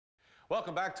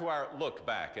Welcome back to our look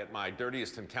back at my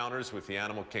dirtiest encounters with the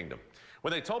animal kingdom.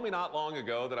 When they told me not long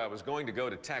ago that I was going to go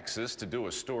to Texas to do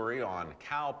a story on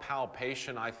cow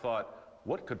palpation, I thought,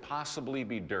 what could possibly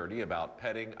be dirty about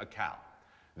petting a cow?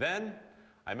 Then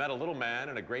I met a little man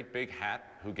in a great big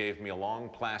hat who gave me a long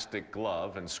plastic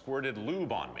glove and squirted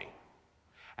lube on me.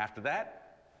 After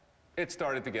that, it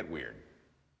started to get weird.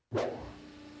 All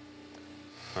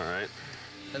right.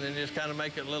 And then just kind of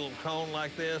make a little cone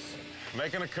like this.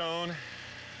 Making a cone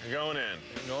and going in.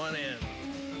 And going in.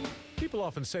 People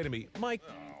often say to me, Mike,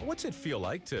 what's it feel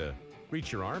like to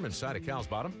reach your arm inside a cow's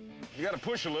bottom? You got to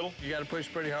push a little. You got to push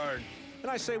pretty hard.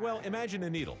 And I say, well, imagine a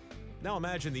needle. Now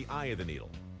imagine the eye of the needle.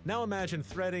 Now imagine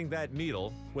threading that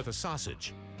needle with a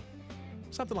sausage.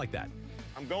 Something like that.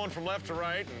 I'm going from left to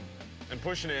right and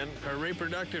pushing in. Our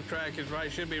reproductive tract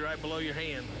should be right below your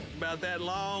hand. About that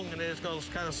long, and then it's going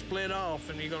to kind of split off,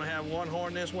 and you're going to have one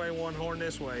horn this way, one horn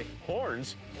this way.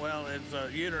 Horns? Well, it's a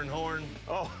uterine horn.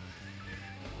 Oh,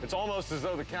 it's almost as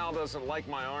though the cow doesn't like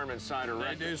my arm inside her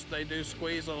rectum. They do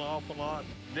squeeze an awful lot.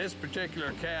 This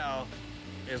particular cow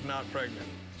is not pregnant.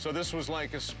 So this was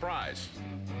like a surprise.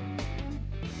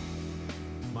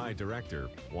 My director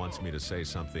wants me to say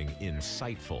something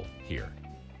insightful here.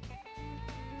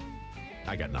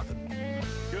 I got nothing.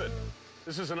 Good.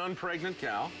 This is an unpregnant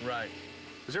cow. Right.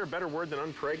 Is there a better word than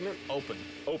unpregnant? Open.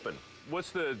 Open.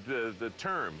 What's the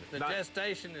term? The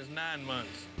gestation is 9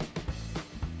 months.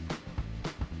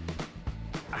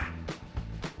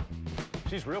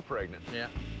 She's real pregnant. Yeah.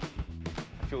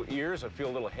 I feel ears, I feel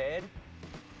a little head.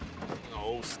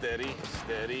 Oh, steady,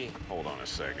 steady. Hold on a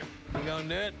second. You gonna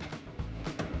do it?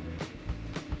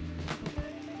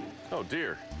 Oh,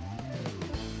 dear.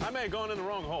 I may have gone in the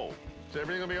wrong hole. Is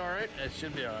everything gonna be all right? It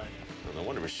should be all right. Oh, no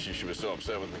wonder she was so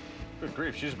upset with me. Good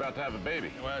grief, she's about to have a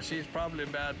baby. Well, she's probably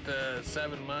about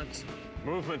 7 months.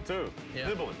 Movement, too. Yeah.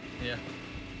 Nibbling. Yeah.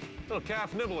 Little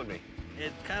calf nibbling me.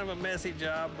 It's kind of a messy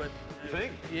job, but... You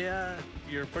think? Yeah,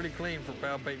 you're pretty clean for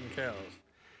palpating cows.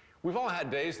 We've all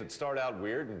had days that start out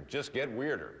weird and just get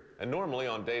weirder. And normally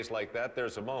on days like that,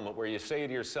 there's a moment where you say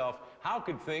to yourself, how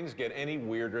could things get any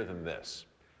weirder than this?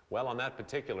 Well, on that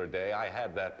particular day, I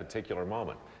had that particular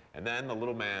moment. And then the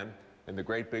little man in the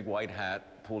great big white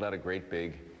hat pulled out a great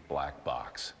big black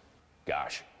box.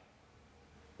 Gosh,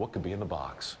 what could be in the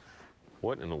box?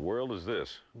 What in the world is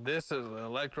this? This is an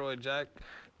electroid jack.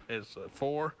 It's It's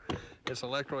an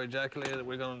electroid ejaculator that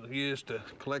we're going to use to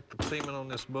collect the semen on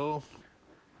this bull.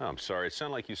 Oh, I'm sorry, it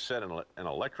sounded like you said an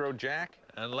electro jack?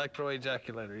 An electroid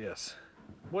ejaculator, yes.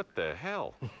 What the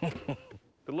hell?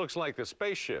 It looks like the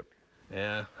spaceship.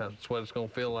 Yeah, that's what it's going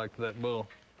to feel like to that bull.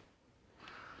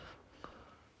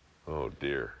 Oh,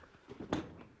 dear.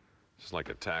 It's like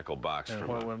a tackle box and from...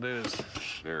 what we'll do is...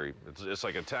 It's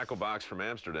like a tackle box from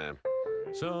Amsterdam.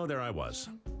 So there I was,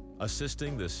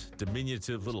 assisting this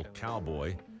diminutive little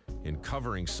cowboy in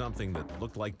covering something that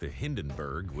looked like the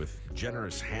Hindenburg with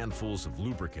generous handfuls of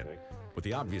lubricant, with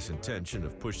the obvious intention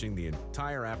of pushing the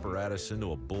entire apparatus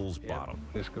into a bull's bottom.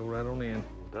 Just go right on in.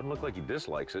 Doesn't look like he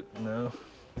dislikes it. No.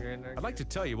 You're in there. I'd like to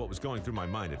tell you what was going through my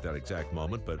mind at that exact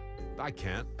moment, but I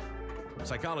can't.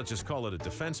 Psychologists call it a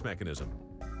defense mechanism,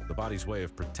 the body's way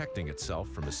of protecting itself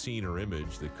from a scene or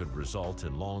image that could result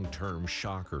in long-term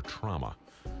shock or trauma.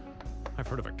 I've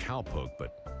heard of a cowpoke,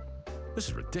 but this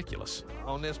is ridiculous.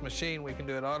 On this machine, we can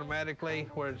do it automatically,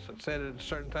 where it's set at a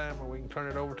certain time, or we can turn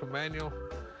it over to manual,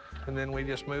 and then we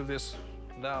just move this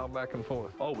dial back and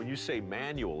forth. Oh, when you say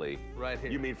manually, right here.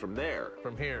 You mean from there?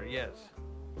 From here, yes.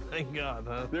 Thank God,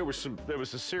 huh? There was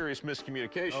a serious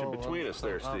miscommunication between us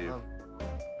there, Steve.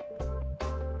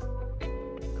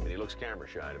 I mean, he looks camera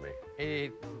shy to me.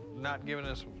 He not giving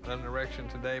us an erection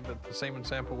today, but the semen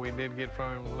sample we did get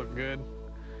from him looked good.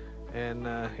 And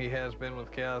he has been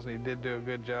with cows, and he did do a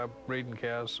good job breeding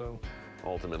cows, so.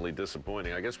 Ultimately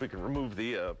disappointing. I guess we can remove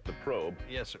the probe.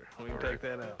 Yes, sir. We can take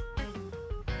that out.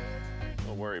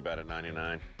 Don't worry about it,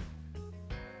 99.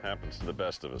 Happens to the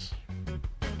best of us.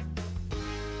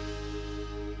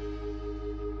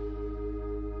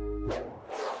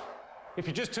 If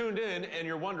you just tuned in and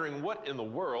you're wondering what in the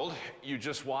world you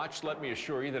just watched, let me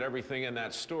assure you that everything in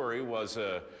that story was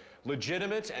a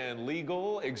legitimate and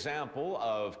legal example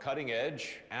of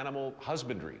cutting-edge animal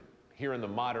husbandry. Here in the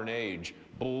modern age,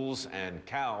 bulls and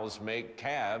cows make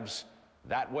calves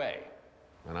that way.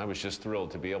 And I was just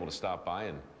thrilled to be able to stop by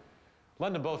and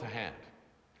lend them both a hand.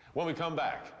 When we come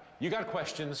back, you got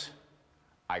questions,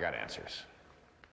 I got answers.